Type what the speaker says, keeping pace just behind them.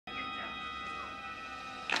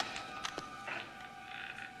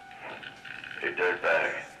You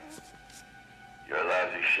dirtbag. You're a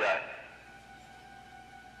lousy shot.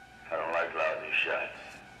 I don't like lousy shots.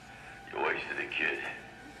 You wasted a kid.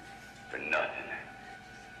 For nothing.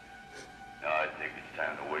 Now I think it's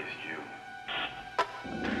time to waste you.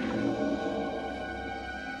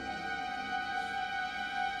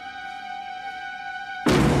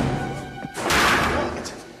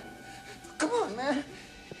 Come on, man.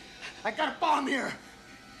 I got a bomb here.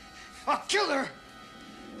 I'll kill her.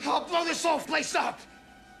 I'll blow this whole place up.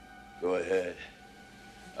 Go ahead.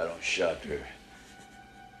 I don't shot her.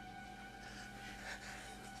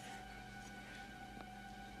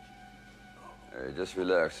 Hey, just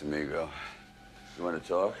relax, amigo. You want to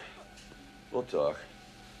talk? We'll talk.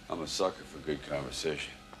 I'm a sucker for good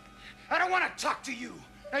conversation. I don't want to talk to you.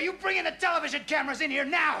 Now you bring in the television cameras in here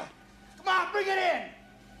now. Come on, bring it in.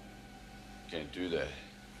 Can't do that.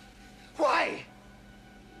 Why?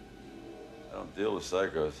 I don't deal with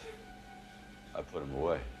psychos. I put them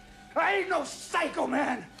away. I ain't no psycho,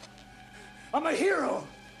 man. I'm a hero.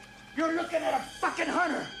 You're looking at a fucking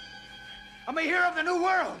hunter. I'm a hero of the new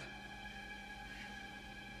world.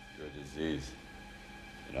 You're a disease,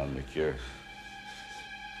 and I'm the cure.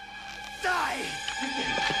 Die!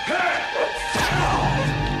 Hey!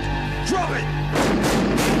 Drop it!